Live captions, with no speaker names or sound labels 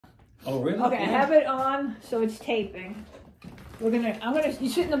Oh, really? Okay, I have it on, so it's taping. You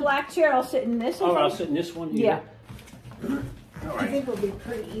sit in the black chair, I'll sit in this. Oh, I'll sit in this one here. Yeah. All I right. think we'll be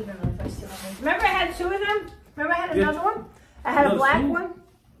pretty even if I sit on this. Remember I had two of them? Remember I had Yeah. another one? I had a black one.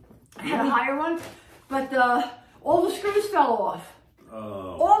 I had a higher one. But all the screws fell off.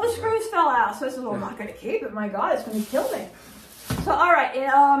 Oh. All the screws fell out. So I said, well, I'm not going to keep it. My God, it's going to kill me. So, all right.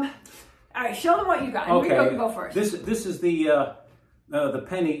 All right, show them what you got. Okay. Go first. This is the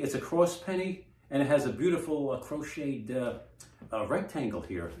penny. It's a cross penny, and it has a beautiful crocheted rectangle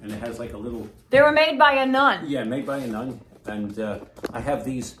here, and it has like a little. They were made by a nun. Yeah, made by a nun, and I have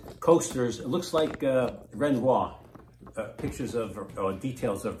these coasters. It looks like Renoir. Pictures of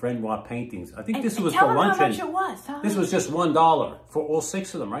details of Renoir paintings. I think this was for luncheon. Tell them how much it was. This was just $1 for all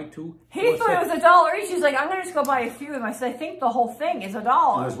 6 of them, right? He thought it was $1 each. He's like, I'm going to just go buy a few of them. I said, I think the whole thing is $1. It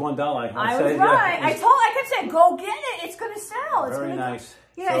was $1. I said, was right. Yeah, I kept saying, go get it. It's going to sell. It's very nice.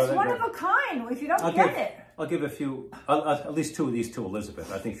 Yeah, So it's one of a kind. If you don't I'll get it. I'll give a few, at least 2 of these to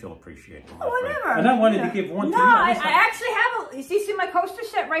Elizabeth. I think she'll appreciate them. Oh, whatever. And I wanted to give one to you. I actually have you see my coaster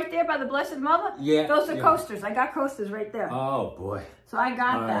set right there by the Blessed Mother? Yeah. Those are coasters. I got coasters right there. Oh, boy. So I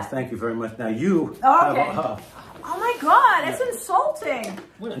got that. Thank you very much. Now you Oh, okay. have Oh my God, that's insulting.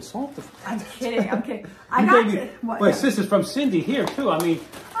 what insulting. I'm kidding. I got it. Wait, this is from Cindy here, too. I mean,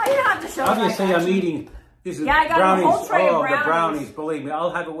 Oh, you don't have to show obviously I'm eating. These are I got brownies. a whole tray of the brownies. brownies. Believe me,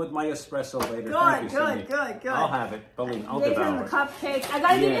 I'll have it with my espresso later. Thank you, Cindy. Good. I'll have it. Believe me, I'll These devour are the it. cupcakes. I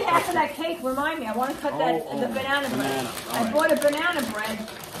gotta give you Yeah, half of that cake. Remind me, I want to cut the banana bread. banana. All I bought a banana bread,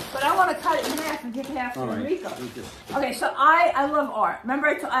 but I want to cut it in half and give half to All right. Enrico. We just- Okay, so I love art. Remember,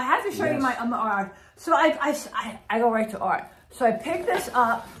 I had to show you my art. So I go right to art. So I picked this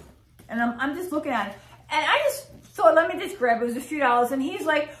up, and I'm just looking at it, and I just thought, let me just grab it. It was a few dollars, and he's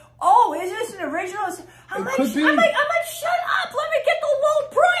like, oh, is this an original? I'm like, shut up. Let me get the low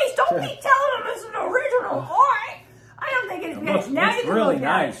price. Don't be telling him it's an original art. I don't think it's good. Now you can really look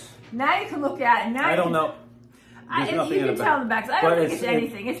nice. at it. Now you can look at it. Now I don't know. There's nothing you in can the tell back. in the back. I don't think it's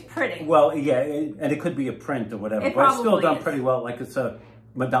anything. It's pretty. Well, yeah, and it could be a print or whatever, It but it's still probably done is. pretty well. Like it's a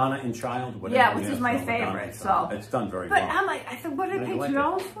Madonna in Child, whatever. Yeah, which is my Madonna favorite. in So Child. It's done very But well. I'm like, I said, what did I pay like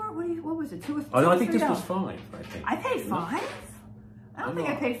 $2 for? What was it? $2 or $3? Oh no, I think this was $5. I think. I paid $5. I don't think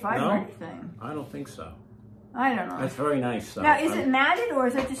I paid $5 No? for anything. I don't think so. I don't know. That's very nice. Now, is it matted or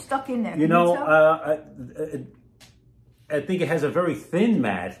is it just stuck in there? You Can know, tell? I think it has a very thin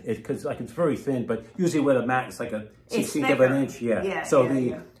mat because it's very thin. But usually with a mat, it's like a 16th of an inch. Yeah.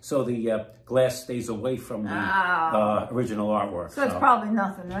 So the glass stays away from the original artwork. So it's probably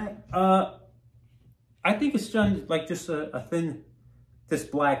nothing, right? I think it's done like just a thin. This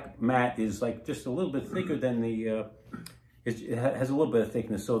black mat is like just a little bit thicker than the. It has a little bit of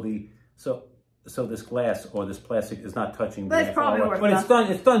thickness, so this glass or this plastic is not touching But the it's probably worth But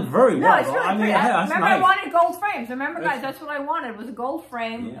it's done very well. No, it's really pretty. Remember, nice. I wanted gold frames. Remember, guys, that's what I wanted. Was a gold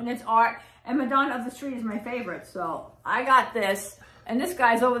frame and it's art. And Madonna of the Street is my favorite. So I got this. And this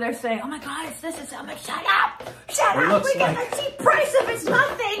guy's over there saying, oh my God, it's this. I'm like, shut up. Shut up. We get the cheap price if it's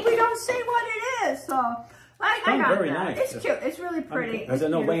nothing. We don't say what it is. So I got very that. nice. It's cute. It's really pretty. I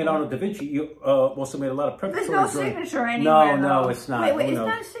know Leonardo da Vinci, you also made a lot of preparatory There's no drawing. signature anywhere. No, it's not. Wait, it's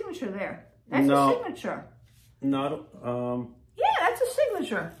not a signature there. That's a signature. No, Yeah, that's a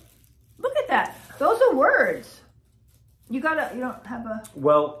signature. Look at that. Those are words. You don't have a...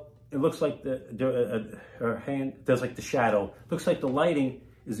 Well, it looks like her hand, there's like the shadow. Looks like the lighting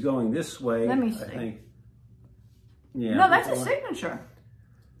is going this way. Let me see. I think. Yeah. No, that's a signature.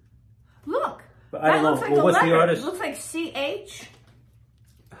 Look. But I don't know. Looks like What's letter. the artist? It looks like CH.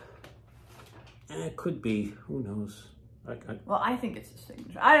 It could be. Who knows? Well, I think it's a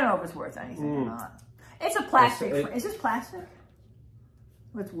signature. I don't know if it's worth anything or not. It's a plastic. Is this plastic?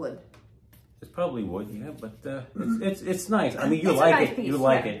 Or it's wood? It's probably wood, yeah, but it's nice. I mean, you It's like a nice it. piece, You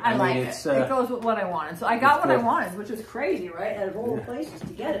like yeah. it. I like mean, it. It goes with what I wanted. So I got what I wanted, which is crazy, right? Out of all the places to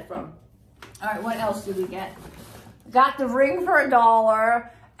get it from. All right, what else did we get? Got the ring for $1.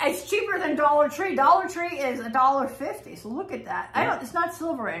 It's cheaper than Dollar Tree. Dollar Tree is $1.50. So look at that. Yeah. It's not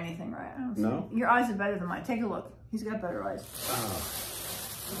silver or anything, right? I don't see No. it. Your eyes are better than mine. Take a look. He's got better eyes.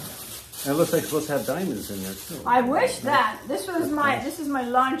 And it looks like it's supposed to have diamonds in there too. I wish that. This is my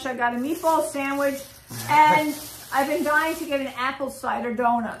lunch. I got a meatball sandwich, and I've been dying to get an apple cider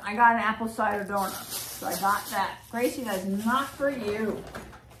donut. I got an apple cider donut, so I got that. Gracie, that's not for you.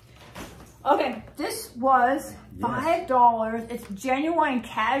 Okay, this was $5. It's genuine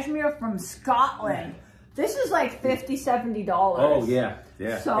cashmere from Scotland. This is like $50, $70. Oh yeah.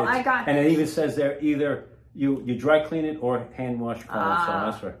 So I got, and it even says there either you dry clean it or hand wash clothes. So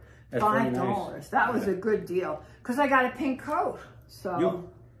that's very $5. nice. That was a good deal because I got a pink coat. So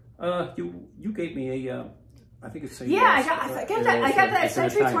You gave me a. I think it's a. Yeah, I got that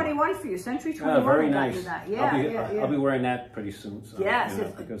Century 21 for you. Century 21. Very nice. That. Yeah, I'll be wearing that pretty soon. So, yes.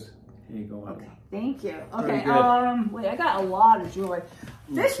 Because here you go. Okay, thank you. Okay, wait, I got a lot of jewelry.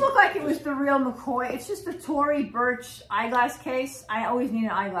 This looked like it was the real McCoy. It's just a Tory Burch eyeglass case. I always need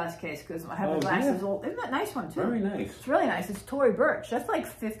an eyeglass case because I have the glasses old. Isn't that a nice one too? Very nice. It's really nice. It's Tory Burch. That's like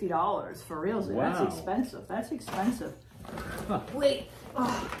 $50 for real. Wow. That's expensive. That's expensive. Huh. Wait.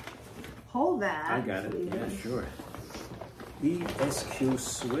 Hold that. I got it. Please. Yeah, sure. ESQ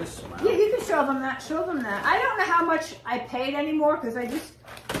Swiss. Wow. Yeah, you can show them that. Show them that. I don't know how much I paid anymore because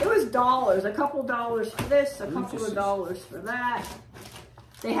it was dollars. A couple dollars for this, a couple of dollars for that.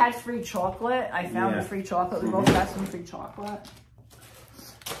 They had free chocolate. I found the free chocolate. We both got some free chocolate.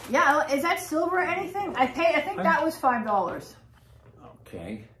 Yeah, is that silver or anything? I think that was $5.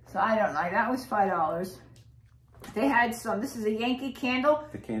 Okay. So I don't know. That was $5. They had some. This is a Yankee candle.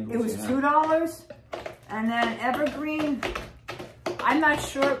 The candles. It was $2. And then Evergreen. I'm not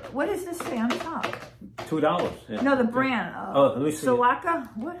sure. What does this say on top? $2. Yeah. No, the brand. Let me see. Sawaka?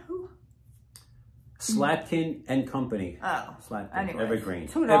 What? Who? Slatkin and Company. Oh. Slatkin. Anyway, Evergreen.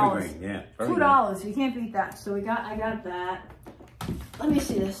 $2. Evergreen, yeah. $2. You can't beat that. So I got that. Let me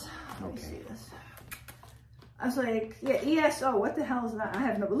see this. Let me see this. I was like, yeah, ESO. What the hell is that? I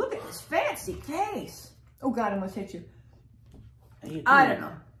have no. But look at this fancy case. Oh God, I almost hit you. I don't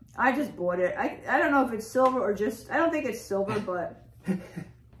know. I just bought it. I don't know if it's silver or just. I don't think it's silver, but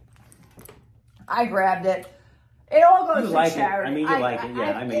I grabbed it. It all goes to charity. I mean, you like it.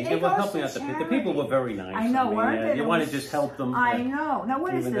 Yeah, I mean, they were helping out the people were very nice. I know, weren't they? You want to just help them. I know. Now,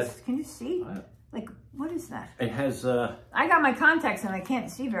 what is this? Can you see? Like, what is that? It has. I got my contacts and I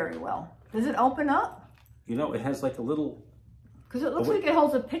can't see very well. Does it open up? You know, it has like a little. Because it looks like it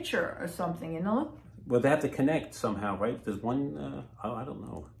holds a picture or something. You know. Well, they have to connect somehow, right? There's one. I don't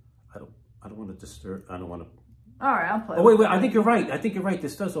know. I don't want to disturb. I don't want to. All right, I'll play. Oh wait. I think you're right. I think you're right.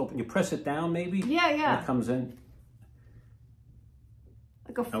 This does open. You press it down, maybe. Yeah. And it comes in.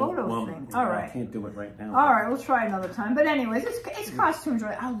 Like a photo thing. All right. I can't do it right now. All right, we'll try another time. But anyways, it's costume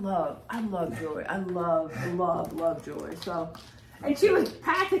jewelry. I love jewelry. I love jewelry. So, and she was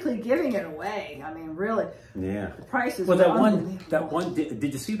practically giving it away. I mean, really. Yeah. The prices. Well, that one.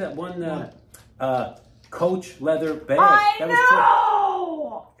 Did you see that one? Coach leather bag. I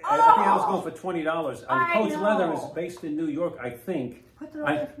know. I think I was going for $20. Coach leather is based in New York, I think.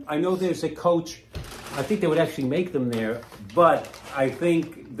 I know there's a Coach. I think they would actually make them there, but I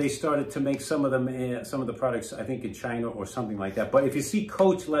think they started to make some of them, some of the products, I think in China or something like that. But if you see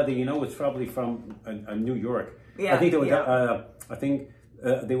Coach leather, you know it's probably from New York. Yeah. I think they were. I think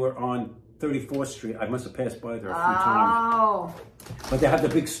they were on 34th Street. I must have passed by there a few times. But they have the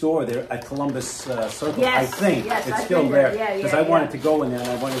big store there at Columbus Circle. Yes, I think it's still there. Because I wanted to go in there and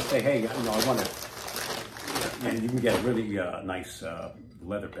I wanted to say, hey, I want to. You can get a really nice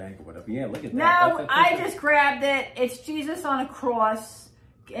leather bag or whatever. Yeah, look at that. No, I just grabbed it. It's Jesus on a cross.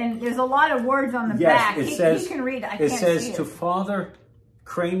 And there's a lot of words on the back. It says, he can read it. I it can't says see to Father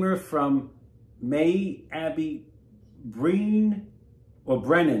Kramer from May Abbey Breen or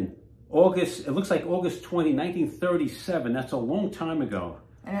Brennan. August, it looks like August 20, 1937. That's a long time ago.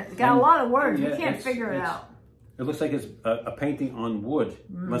 And it's got a lot of words. You can't figure it out. It looks like it's a painting on wood.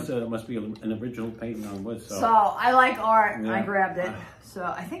 Must be an original painting on wood. So I like art. Yeah. I grabbed it. So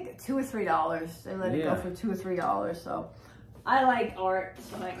I think $2 or $3. They let it go for $2 or $3. So I like art.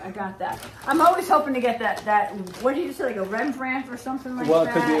 So I got that. I'm always hoping to get that. What did you say? Like a Rembrandt or something like that? Well,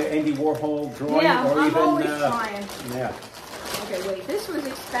 it could be an Andy Warhol drawing, or I'm even. Always trying. Yeah. Okay, wait. This was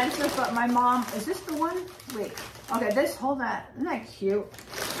expensive, but my mom. Is this the one? Wait. Okay, this. Hold that. Isn't that cute?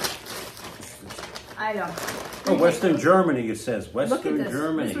 I don't. Oh, Western Germany, it says. Western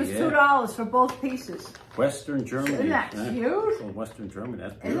Germany. This was $2 for both pieces. Western Germany. Isn't that cute? Oh, Western Germany,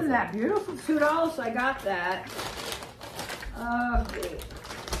 that's beautiful. Isn't that beautiful? $2, so I got that. Okay.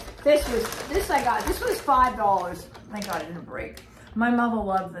 This I got. This was $5. Thank God it didn't break. My mother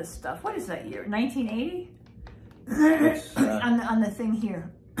loved this stuff. What is that year? 1980? On the thing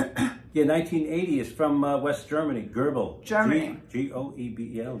here. Yeah, 1980 is from West Germany. Goebel. Germany. Goebel,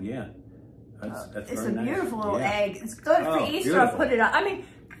 yeah. That's it's very a beautiful nice. little egg. It's good for Easter. I'll put it on. I mean,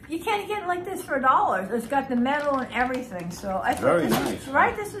 you can't get like this for $1. It's got the metal and everything. So I very nice.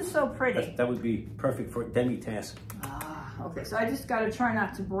 Right? This is so pretty. That would be perfect for demi-tasse. Okay, so I just got to try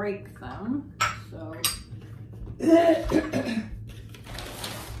not to break them. So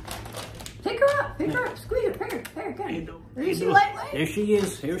pick her up, squeeze her, pick her, get her. Did you see lightweight? There she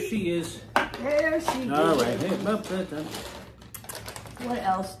is. Here she is. There she is. All right. What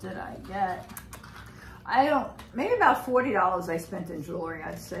else did I get? maybe about $40 I spent in jewelry,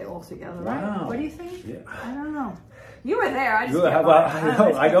 I'd say altogether, right? Wow. What do you think? Yeah. I don't know. You were there. I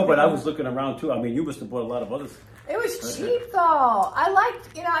know, but I was looking around too. I mean, you must have bought a lot of others. It was cheap though. I liked,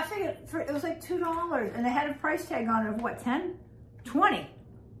 I figured it was like $2 and they had a price tag on it of what, 10? 20.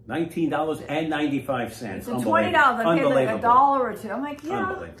 $19.95. So $20. I paid like $1 or $2. I'm like,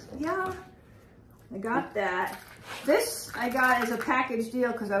 yeah. I got that. This I got as a package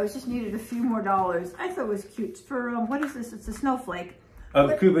deal because I just needed a few more dollars. I thought it was cute. It's for, what is this? It's a snowflake.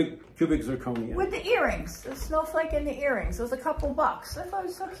 Cubic zirconia. With the earrings. The snowflake and the earrings. It was a couple bucks. I thought it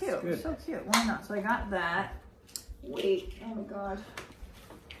was so cute. So cute. Why not? So I got that. Wait. Oh my God.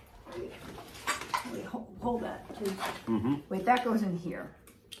 Wait, hold that, please. Wait, that goes in here.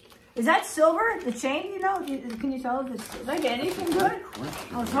 Is that silver? The chain, Can you tell if it's, did I get anything good?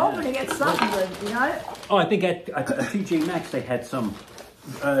 I was hoping to get something good. You got it? Oh, I think at TJ Maxx they had some,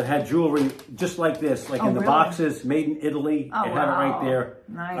 had jewelry just like this, like in the boxes, made in Italy. Oh, it had it right there.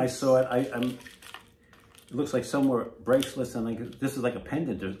 Nice. I saw it. It looks like some were bracelets and like this is like a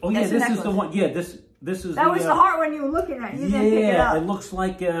pendant. Oh yeah, this is the one. Yeah, this is. That was the heart one you were looking at. You didn't pick it up. It looks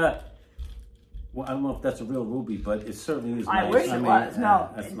like. Well, I don't know if that's a real ruby, but it certainly is nice. I wish it was. No,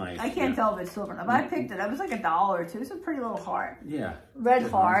 that's nice. I can't tell if it's silver or not, but I picked it. It was like $1 or $2. It's a pretty little heart. Yeah. Red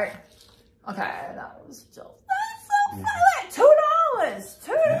heart. Okay, that was still. That's so funny.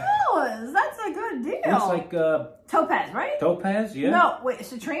 $2. That's a good deal. It's like topaz, right? Topaz, yeah. No, wait,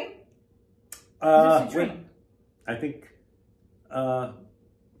 citrine. Citrine? Wait, I think. Yeah,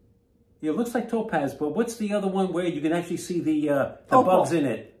 it looks like topaz, but what's the other one where you can actually see the bugs in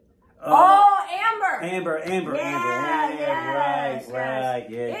it? Amber. Amber. Yes, Right.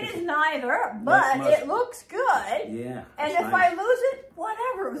 Yeah. It is neither, but it looks good. Yeah. And if I lose it,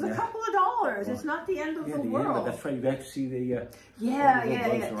 whatever. It was a couple of dollars. It's not the end of the world. Amber, that's right. You actually see the. Yeah.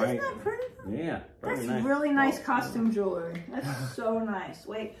 Right. Isn't that pretty? Yeah. That's really nice costume jewelry. That's so nice.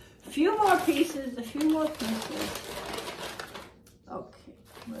 Wait, a few more pieces. Okay.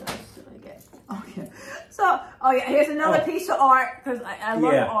 What else did I get? Okay. So, here's another piece of art because I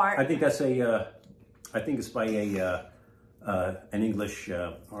love art. I think that's I think it's by an English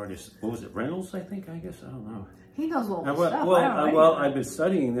artist. What was it? Reynolds, I guess. I don't know. He knows all the stuff. Well, I've been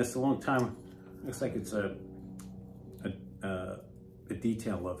studying this a long time. Looks like it's a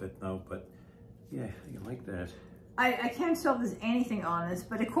detail of it, though. But yeah, I like that. I can't tell if there's anything on this,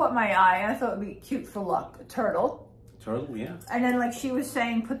 but it caught my eye. I thought it'd be cute for luck. A turtle. Turtle, yeah. And then, like she was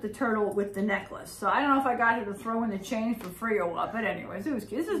saying, put the turtle with the necklace. So I don't know if I got her to throw in the chain for free or what. But anyways, it was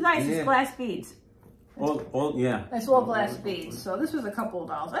cute. This is nice. Yeah. It's glass beads. Yeah. It's all glass beads. So this was a couple of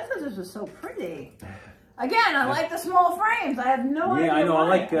dollars. I thought this was so pretty. Again, I like the small frames. I have no idea. Yeah, I know. I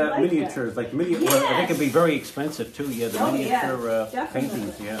like miniatures. Like miniatures. I think it'd be very expensive too. Yeah, the miniature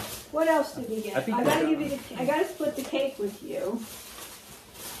paintings. Yeah. What else did we get? I gotta give you. I gotta split the cake with you.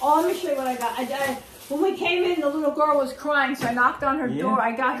 Oh, let me show you what I got. When we came in, the little girl was crying, so I knocked on her door.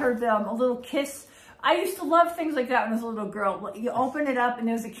 I got her a little kiss. I used to love things like that when I was a little girl. You open it up and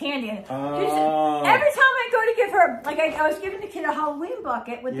there's a candy in it. Every time I go to give her, like I was giving the kid a Halloween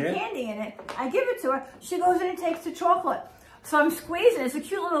bucket with the candy in it, I give it to her. She goes in and takes the chocolate. So I'm squeezing. It's a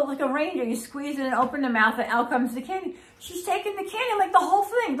cute little, like a reindeer. You squeeze it and open the mouth and out comes the candy. She's taking the candy, like the whole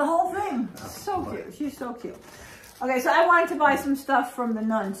thing. So cute. She's so cute. Okay, so I wanted to buy some stuff from the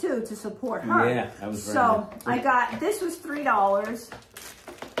nun too to support her. Yeah, that was very nice. I got, this was $3.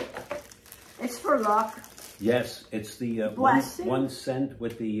 It's for luck. Yes, it's the 1 cent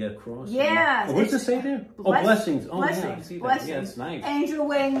with the cross. Yeah. What does it say there? Blessings. Oh, blessings. Yeah, I see that. Blessings. Yeah, it's nice. Angel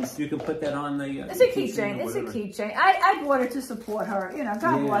wings. You can put that on the... it's a keychain. I bought it to support her.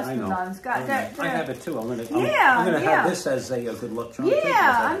 God bless the nuns. God, I have it too. I'm gonna have this as a good luck charm.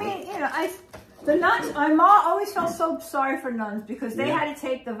 Yeah, I mean, the nuns, my mom always felt so sorry for nuns because they had to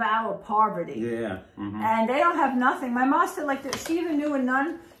take the vow of poverty. Yeah. And they don't have nothing. My mom said, like, she even knew a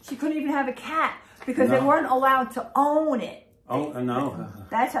nun, she couldn't even have a cat because they weren't allowed to own it. Oh, no.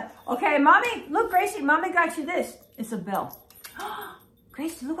 That's okay, Mommy, look, Gracie, Mommy got you this. It's a bell.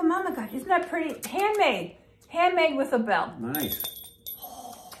 Gracie, look what Mama got. Isn't that pretty? Handmade with a bell. Nice.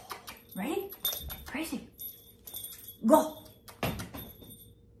 Ready? Gracie, go.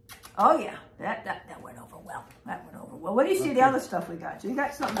 Oh, yeah. That went over well. What do you see the other stuff we got? You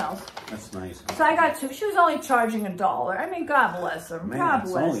got something else? That's nice. So I got 2. She was only charging $1. I mean, God bless her. Man, God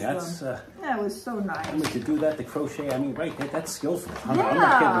bless them. That was so nice. I mean, to do that, the crochet, I mean, right, that's skillful. I'm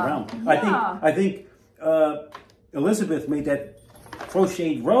not kidding around. I think Elizabeth made that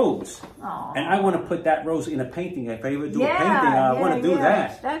crocheted rose. Aww. And I want to put that rose in a painting. If I ever do a painting, I want to do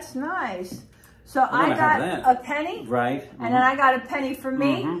that. That's nice. So I got a penny, right, and then I got a penny for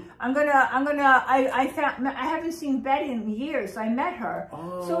me. I haven't seen Betty in years. I met her,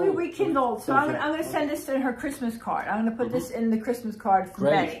 so we rekindled. So I'm gonna send this in her Christmas card. I'm gonna put this in the Christmas card for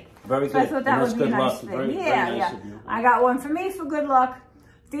Betty. Very good. So I thought that would be a nice thing. Very Yeah. Nice of you. I got one for me for good luck.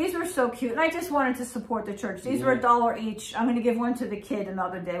 These were so cute, and I just wanted to support the church. These were $1 each. I'm going to give one to the kid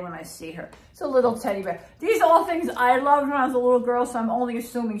another day when I see her. It's a little teddy bear. These are all things I loved when I was a little girl, so I'm only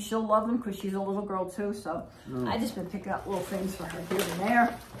assuming she'll love them because she's a little girl too. So I just been picking up little things for her here and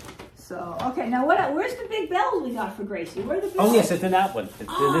there. So, okay, now where's the big bells we got for Gracie? Where are the bells? Oh, yes, it's in that one. It's in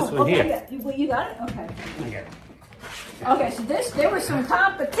this one here. Yeah. You got it? Okay. I got it. Okay, so there was some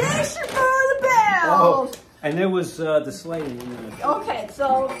competition for the bells. Oh, and there was the sleigh. Okay,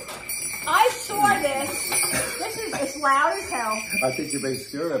 so I saw this. This is, it's loud as hell. I think you may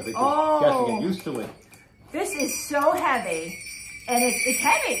stir it because you have to get used to it. This is so heavy. And it's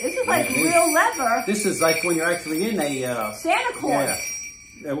heavy. This is like real leather. This is like when you're actually in a... Santa Claus.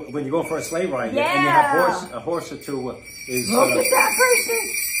 Yeah. When you go for a sleigh ride. Yeah. And you have a horse or two is... Look at that,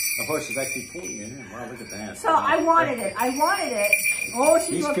 Gracie. The horse is actually pulling you in. Wow, look at that. So I wanted it. Oh,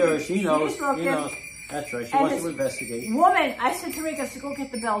 she's looking. Curious. She knows. She's looking. She knows. That's right. She wants to investigate. Woman, I said to Rico, go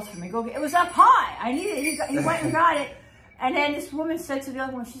get the bells for me. Go get. It was up high. I needed it. He went and got it. And then this woman said to the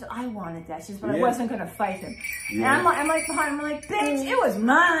other one, she said, I wanted that. She said, but I wasn't going to fight him. Yeah. And I'm like behind him, I'm like, bitch, it was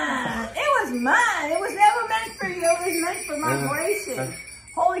mine. It was mine. It was never meant for you. It was meant for my Gracie.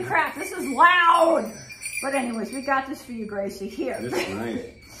 Holy crap, this is loud. But anyways, we got this for you, Gracie. Here. This is nice.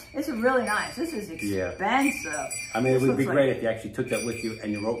 This is really nice. This is expensive. Yeah. I mean, it would be great if you actually took that with you and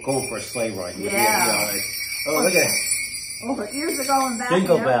you're going for a sleigh ride. Yeah. Oh, look at it. Oh, her ears are going back.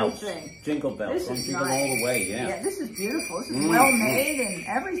 Jingle and bells. everything. Jingle bells. This is jingle nice. all the way, yeah. Yeah, this is beautiful. This is well made and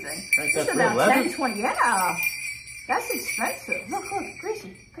everything. This is about 10, 20. Yeah. That's expensive. Look,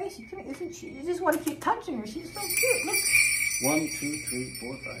 Gracie, come here. Isn't she? You just want to keep touching her. She's so cute. Look. 1, 2, 3,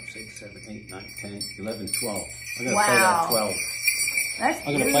 4, 5, 6, 7, 8, 9, 10, 11, 12. I'm going to play that 12. That's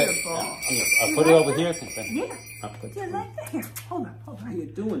beautiful. I'll put it over here. Yeah. I'll put it like that. Here, hold on. How are you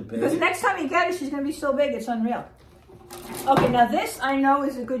doing, baby? Because next time you get her, she's going to be so big, it's unreal. Okay, now this I know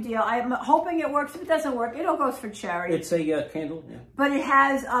is a good deal. I'm hoping it works. If it doesn't work, it all goes for charity. It's a candle. Yeah. But it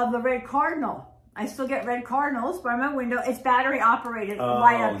has the red cardinal. I still get red cardinals by my window. It's battery operated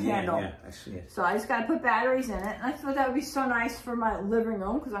light up candle. Yeah, I see it. So I just got to put batteries in it. And I thought that would be so nice for my living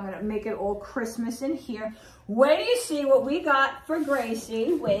room because I'm going to make it all Christmas in here. Wait till you see what we got for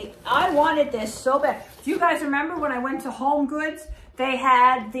Gracie. Wait, I wanted this so bad. Do you guys remember when I went to Home Goods? They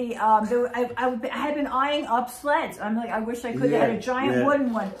had the, I had been eyeing up sleds. I'm like, I wish I could. They had a giant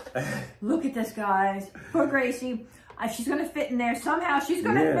wooden one. Look at this, guys. Poor Gracie. She's going to fit in there. Somehow she's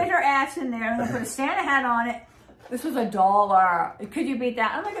going to fit her ass in there. I'm going to put a Santa hat on it. This was $1. Could you beat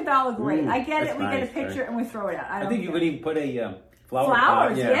that? I'm like $1 great. I get it. We get a picture and we throw it out. I think you could even put a flowers.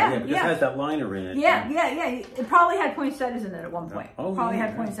 Pot. Yeah. But this has that liner in it. Yeah. It probably had poinsettias in it at one point. Probably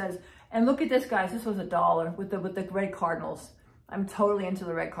had poinsettias. And look at this, guys. This was $1 with the red cardinals. I'm totally into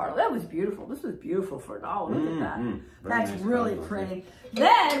the red cardinal. That was beautiful. This was beautiful for $1. Look at that. That's nice, really pretty.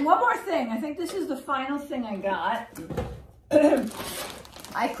 Then, one more thing. I think this is the final thing I got.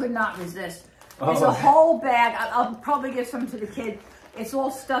 I could not resist. It's a whole bag. I'll probably give some to the kid. It's all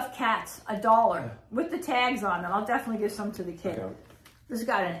stuffed cats, $1 with the tags on them. I'll definitely give some to the kid. Okay. This has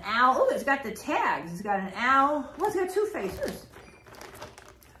got an owl. Oh, it's got the tags. It's got an owl. Well, it's got two faces.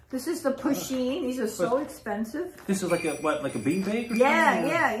 This is the Pusheen. These are so expensive. This is like a beanbag or something?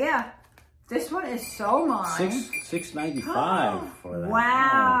 Yeah. This one is so mine. $6.95 for that.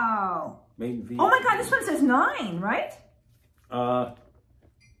 Wow. Made in oh my God, this one says 9, right?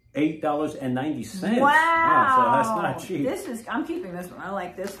 $8.90. Wow. So that's not cheap. I'm keeping this one. I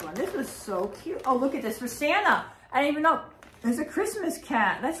like this one. This was so cute. Oh, look at this for Santa. I didn't even know. There's a Christmas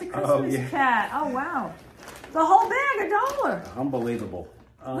cat. That's a Christmas cat. Oh, wow. The whole bag, $1. Unbelievable.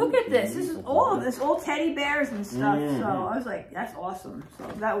 Look at this. This is all teddy bears and stuff. So I was like, that's awesome. So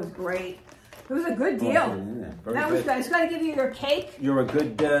that was great. It was a good deal. That was good. It's going to give you your cake. You're a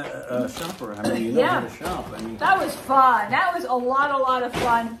good shopper. I mean, you know how to shop. I mean, that was fun. That was a lot of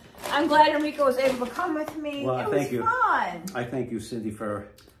fun. I'm glad Enrico was able to come with me. Well, it was fun. I thank you, Cindy, for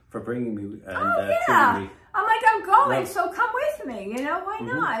bringing me and treating me. I'm like, I'm going, so come with me. You know, why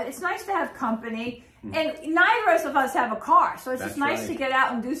not? It's nice to have company. And neither of us have a car, so it's just nice to get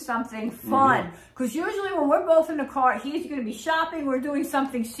out and do something fun. Because usually when we're both in the car, he's going to be shopping, we're doing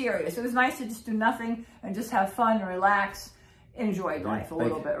something serious. It was nice to just do nothing and just have fun and relax. enjoyed life a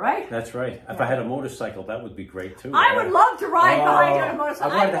little bit, right? That's right. If I had a motorcycle, that would be great too. I would love to ride behind you on a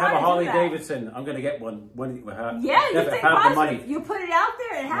motorcycle. I wanted to have a Harley Davidson. I'm going to get one. Yeah, you think have the money. You put it out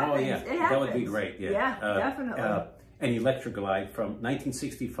there, it happens. Oh yeah, it happens. that would be great. Yeah, definitely. An Electroglide from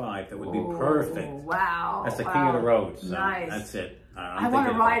 1965. That would be perfect. Wow. That's the king of the road. So nice. That's it. I want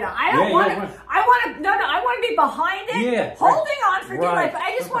to ride on. I don't want to. I want to be behind it, holding on for dear life. But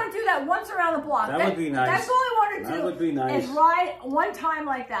I just want to do that once around the block. That would be nice. That's all I want to do. That would be nice. Is ride one time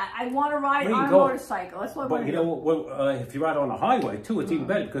like that. I want to ride on a motorcycle. That's what I want to do. But if you ride on a highway too, it's even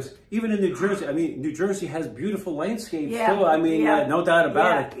better because even in New Jersey, I mean, New Jersey has beautiful landscapes too. I mean, no doubt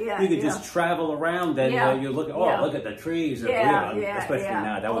about it. You can just travel around and you look at the trees. Especially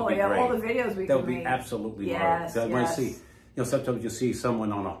now, that would be great. All the videos we that would be absolutely marvelous. I want to see. You know, sometimes you see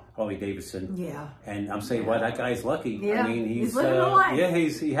someone on a Harley Davidson. Yeah. And I'm saying, well, that guy's lucky. Yeah. I mean, he's living a life. Yeah,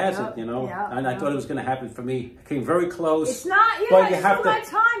 he has it, you know. Yeah. And I thought it was going to happen for me. I came very close. It's not, but you have that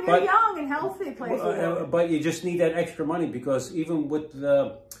time. You're young and healthy. But you just need that extra money because even with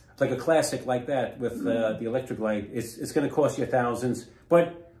like a classic like that with the Electroglide, it's going to cost you thousands.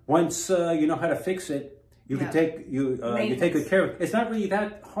 But once you know how to fix it, you can take you take good care of it. It's not really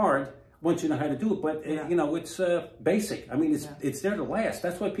that hard. Once you know how to do it, but you know, it's basic. I mean, it's there to last.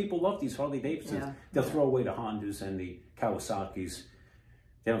 That's why people love these Harley Davidsons. They'll throw away the Hondas and the Kawasaki's.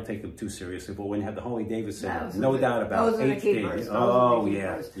 They don't take them too seriously. But when you have the Harley Davidson, no doubt about it. Those are the keepers. Oh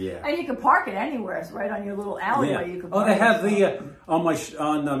yeah. And you can park it anywhere. It's right on your little alleyway. You can park they have the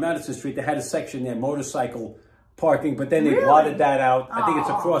on Madison Street. They had a section there, motorcycle parking, but then they blotted that out. I think it's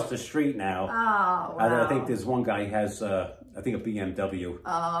across the street now. Oh, wow. I think there's one guy who has, I think, a BMW.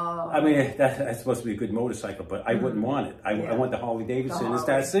 Oh. I mean, that's supposed to be a good motorcycle, but I wouldn't want it. I want the Harley Davidson. It's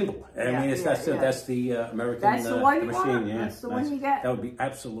that simple. I mean, it's that simple. That's the American That's the one you machine. want. Yeah. That's the one you get. That would be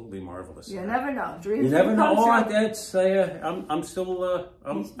absolutely marvelous. You never know. Dreams. You never know. Oh, that's. I'm still.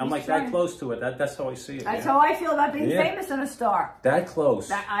 I'm like that close to it. That's how I see it. That's how I feel about being famous and a star. That close.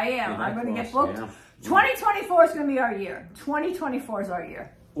 That I am. I'm going to get booked. 2024 is going to be our year. 2024 is our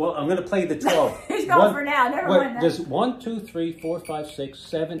year. Well, I'm going to play the 12. He's going for now. Never mind that. There's 1, 2, 3, 4, 5, 6,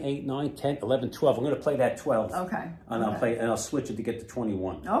 7, 8, 9, 10, 11, 12. I'm going to play that 12. Okay. And I'll switch it to get to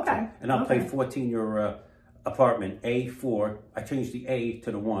 21. Okay. And I'll play 14 your apartment, A4. I changed the A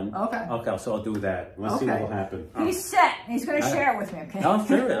to the 1. Okay. Okay, so I'll do that. Let's see what will happen. He's set. He's going to share it with me, okay? I'll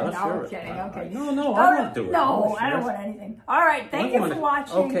share it. I'll share it. I'm kidding. Okay. No, I won't do it. No, I don't want anything. All right. Thank you for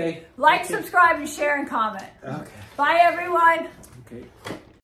watching. Okay. Like, subscribe, and share, and comment. Okay. Bye, everyone. Okay.